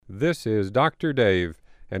This is Dr. Dave,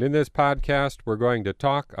 and in this podcast we're going to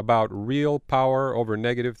talk about real power over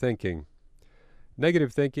negative thinking.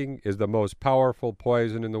 Negative thinking is the most powerful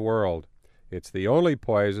poison in the world. It's the only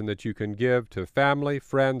poison that you can give to family,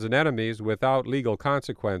 friends, and enemies without legal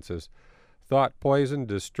consequences. Thought poison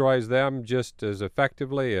destroys them just as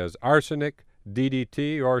effectively as arsenic,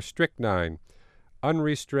 DDT, or strychnine.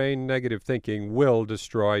 Unrestrained negative thinking will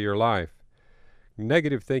destroy your life.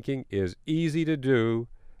 Negative thinking is easy to do,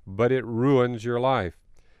 but it ruins your life.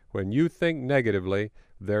 When you think negatively,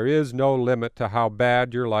 there is no limit to how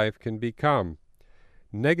bad your life can become.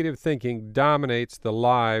 Negative thinking dominates the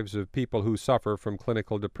lives of people who suffer from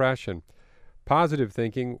clinical depression. Positive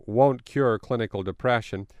thinking won't cure clinical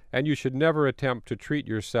depression, and you should never attempt to treat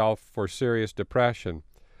yourself for serious depression.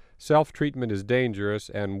 Self-treatment is dangerous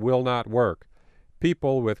and will not work.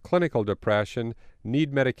 People with clinical depression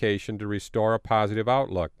need medication to restore a positive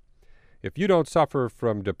outlook. If you don't suffer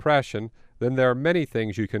from depression, then there are many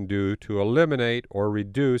things you can do to eliminate or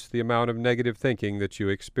reduce the amount of negative thinking that you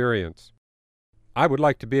experience. I would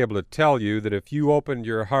like to be able to tell you that if you opened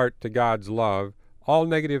your heart to God's love, all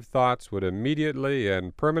negative thoughts would immediately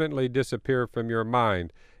and permanently disappear from your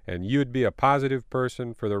mind, and you'd be a positive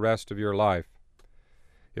person for the rest of your life.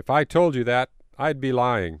 If I told you that, I'd be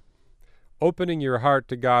lying. Opening your heart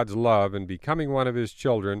to God's love and becoming one of His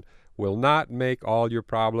children will not make all your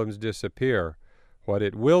problems disappear. What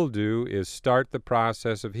it will do is start the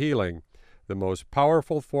process of healing. The most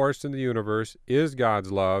powerful force in the universe is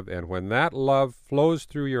God's love, and when that love flows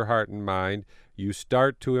through your heart and mind, you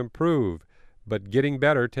start to improve. But getting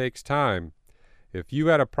better takes time. If you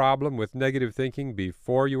had a problem with negative thinking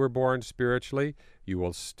before you were born spiritually, you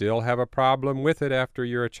will still have a problem with it after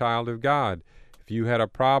you're a child of God. If you had a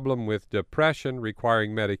problem with depression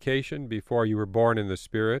requiring medication before you were born in the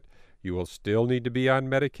Spirit, you will still need to be on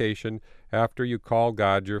medication after you call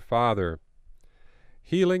God your Father.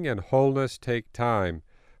 Healing and wholeness take time.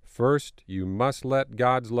 First, you must let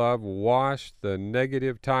God's love wash the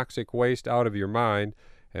negative toxic waste out of your mind,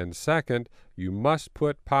 and second, you must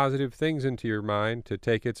put positive things into your mind to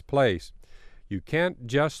take its place. You can't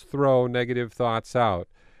just throw negative thoughts out.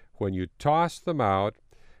 When you toss them out,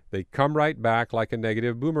 they come right back like a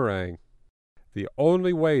negative boomerang. The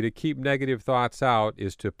only way to keep negative thoughts out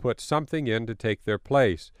is to put something in to take their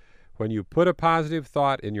place. When you put a positive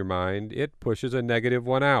thought in your mind, it pushes a negative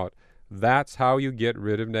one out. That's how you get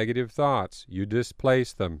rid of negative thoughts. You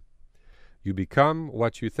displace them. You become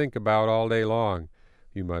what you think about all day long.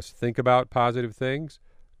 You must think about positive things,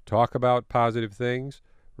 talk about positive things,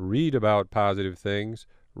 read about positive things,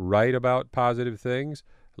 write about positive things,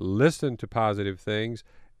 listen to positive things,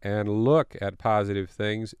 and look at positive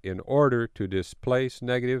things in order to displace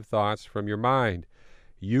negative thoughts from your mind.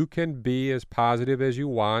 You can be as positive as you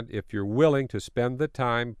want if you're willing to spend the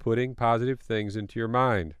time putting positive things into your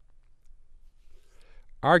mind.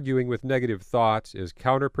 Arguing with negative thoughts is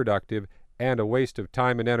counterproductive and a waste of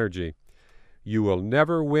time and energy. You will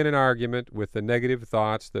never win an argument with the negative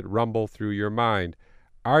thoughts that rumble through your mind.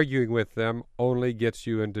 Arguing with them only gets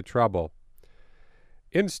you into trouble.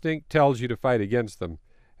 Instinct tells you to fight against them.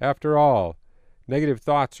 After all, negative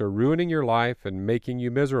thoughts are ruining your life and making you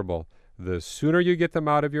miserable. The sooner you get them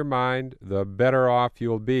out of your mind, the better off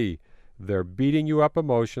you'll be. They're beating you up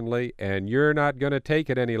emotionally, and you're not going to take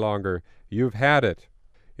it any longer. You've had it.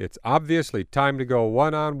 It's obviously time to go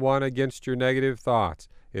one-on-one against your negative thoughts.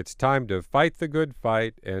 It's time to fight the good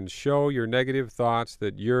fight and show your negative thoughts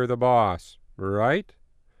that you're the boss. Right?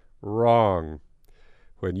 Wrong.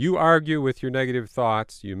 When you argue with your negative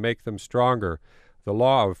thoughts, you make them stronger. The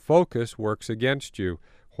law of focus works against you.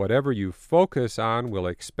 Whatever you focus on will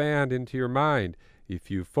expand into your mind.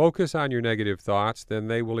 If you focus on your negative thoughts, then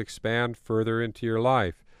they will expand further into your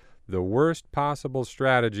life. The worst possible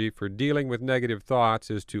strategy for dealing with negative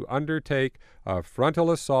thoughts is to undertake a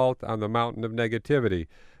frontal assault on the mountain of negativity.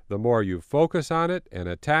 The more you focus on it and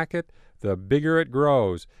attack it, the bigger it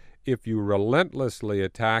grows. If you relentlessly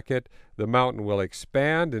attack it, the mountain will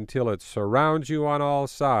expand until it surrounds you on all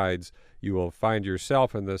sides. You will find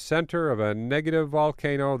yourself in the center of a negative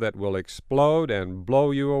volcano that will explode and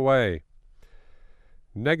blow you away.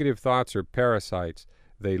 Negative thoughts are parasites.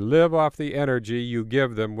 They live off the energy you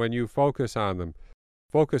give them when you focus on them.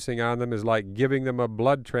 Focusing on them is like giving them a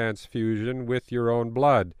blood transfusion with your own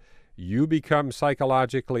blood. You become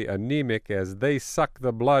psychologically anemic as they suck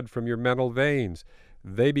the blood from your mental veins.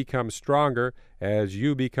 They become stronger as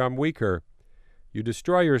you become weaker. You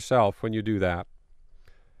destroy yourself when you do that.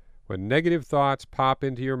 When negative thoughts pop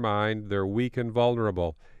into your mind, they're weak and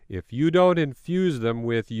vulnerable. If you don't infuse them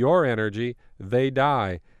with your energy, they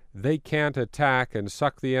die. They can't attack and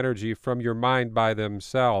suck the energy from your mind by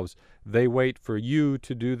themselves. They wait for you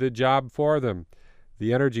to do the job for them.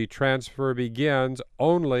 The energy transfer begins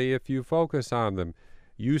only if you focus on them.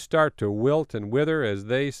 You start to wilt and wither as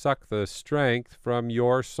they suck the strength from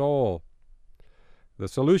your soul. The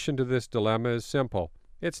solution to this dilemma is simple.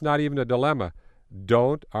 It's not even a dilemma.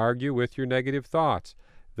 Don't argue with your negative thoughts.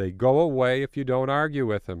 They go away if you don't argue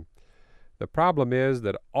with them. The problem is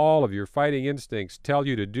that all of your fighting instincts tell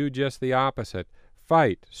you to do just the opposite.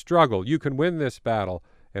 Fight, struggle, you can win this battle,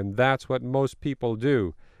 and that's what most people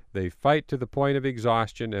do. They fight to the point of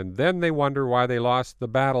exhaustion, and then they wonder why they lost the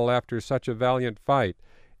battle after such a valiant fight.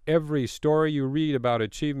 Every story you read about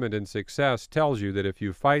achievement and success tells you that if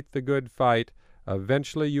you fight the good fight,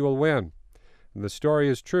 eventually you will win. And the story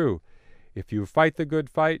is true. If you fight the good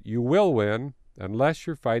fight, you will win, unless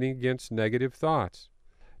you're fighting against negative thoughts.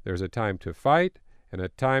 There's a time to fight and a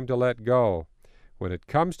time to let go. When it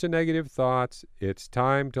comes to negative thoughts, it's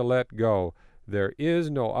time to let go. There is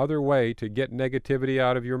no other way to get negativity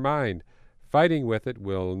out of your mind. Fighting with it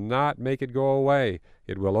will not make it go away.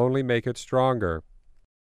 It will only make it stronger.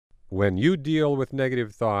 When you deal with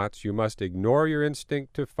negative thoughts, you must ignore your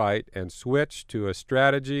instinct to fight and switch to a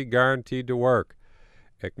strategy guaranteed to work.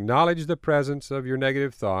 Acknowledge the presence of your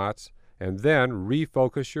negative thoughts, and then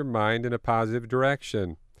refocus your mind in a positive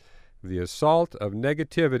direction. The assault of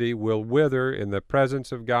negativity will wither in the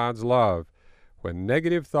presence of God's love. When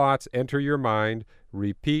negative thoughts enter your mind,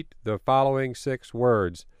 repeat the following 6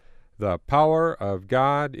 words. The power of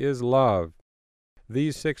God is love.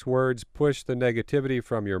 These 6 words push the negativity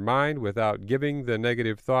from your mind without giving the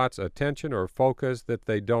negative thoughts attention or focus that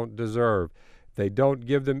they don't deserve. They don't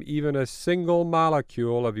give them even a single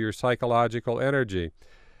molecule of your psychological energy.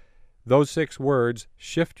 Those 6 words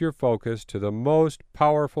shift your focus to the most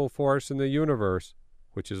powerful force in the universe,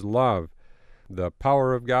 which is love. The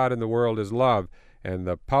power of God in the world is love, and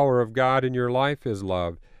the power of God in your life is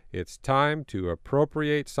love. It's time to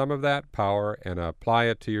appropriate some of that power and apply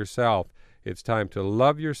it to yourself. It's time to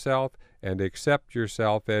love yourself and accept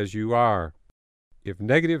yourself as you are. If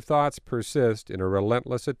negative thoughts persist in a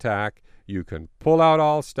relentless attack, you can pull out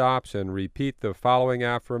all stops and repeat the following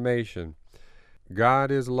affirmation.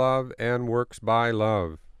 God is love and works by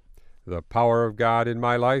love. The power of God in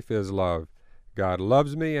my life is love. God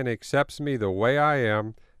loves me and accepts me the way I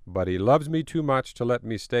am, but He loves me too much to let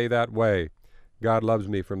me stay that way. God loves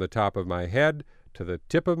me from the top of my head to the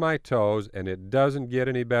tip of my toes, and it doesn't get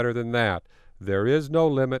any better than that. There is no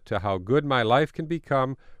limit to how good my life can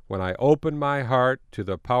become when I open my heart to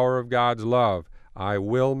the power of God's love. I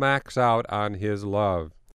will max out on His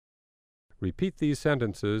love. Repeat these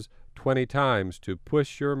sentences 20 times to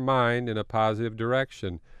push your mind in a positive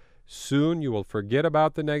direction. Soon you will forget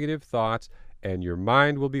about the negative thoughts, and your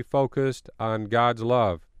mind will be focused on God's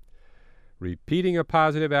love. Repeating a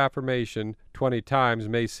positive affirmation 20 times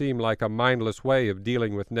may seem like a mindless way of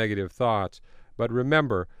dealing with negative thoughts, but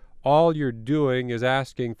remember, all you're doing is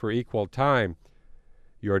asking for equal time.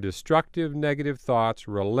 Your destructive negative thoughts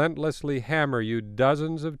relentlessly hammer you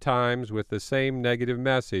dozens of times with the same negative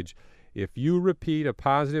message. If you repeat a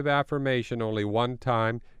positive affirmation only one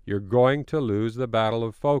time, you're going to lose the battle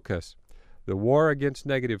of focus. The war against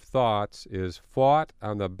negative thoughts is fought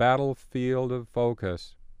on the battlefield of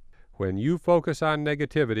focus. When you focus on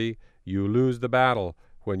negativity, you lose the battle.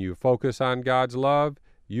 When you focus on God's love,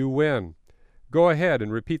 you win. Go ahead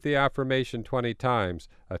and repeat the affirmation 20 times.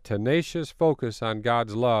 A tenacious focus on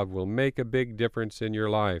God's love will make a big difference in your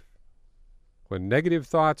life. When negative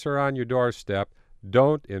thoughts are on your doorstep,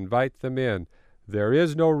 don't invite them in. There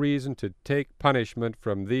is no reason to take punishment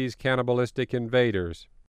from these cannibalistic invaders.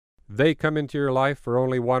 They come into your life for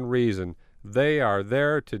only one reason. They are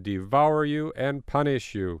there to devour you and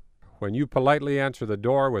punish you. When you politely answer the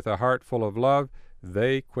door with a heart full of love,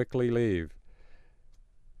 they quickly leave.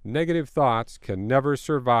 Negative thoughts can never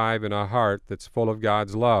survive in a heart that's full of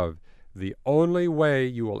God's love. The only way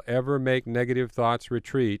you will ever make negative thoughts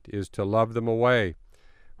retreat is to love them away.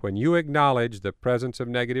 When you acknowledge the presence of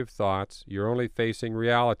negative thoughts, you're only facing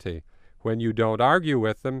reality. When you don't argue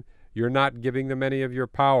with them, you're not giving them any of your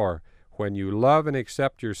power. When you love and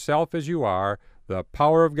accept yourself as you are, the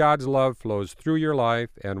power of God's love flows through your life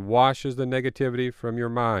and washes the negativity from your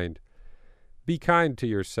mind. Be kind to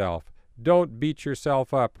yourself. Don't beat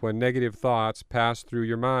yourself up when negative thoughts pass through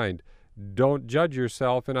your mind. Don't judge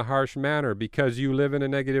yourself in a harsh manner because you live in a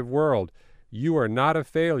negative world. You are not a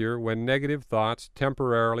failure when negative thoughts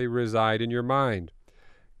temporarily reside in your mind.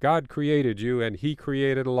 God created you and He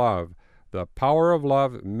created love. The power of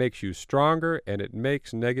love makes you stronger and it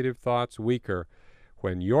makes negative thoughts weaker.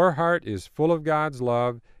 When your heart is full of God's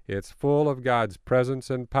love, It's full of God's presence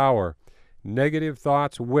and power. Negative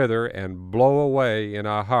thoughts wither and blow away in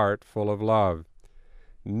a heart full of love.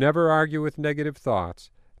 Never argue with negative thoughts.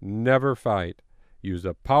 Never fight. Use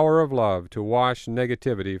the power of love to wash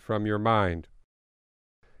negativity from your mind.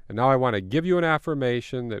 And now I want to give you an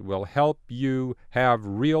affirmation that will help you have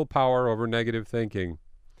real power over negative thinking.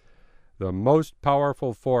 The most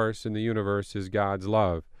powerful force in the universe is God's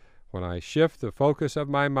love. When I shift the focus of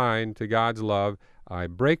my mind to God's love, I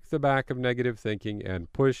break the back of negative thinking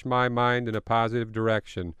and push my mind in a positive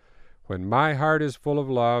direction. When my heart is full of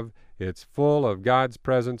love, it's full of God's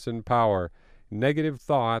presence and power. Negative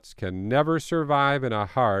thoughts can never survive in a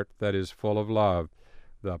heart that is full of love.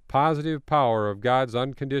 The positive power of God's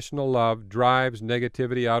unconditional love drives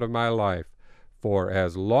negativity out of my life. For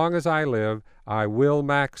as long as I live, I will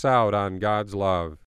max out on God's love.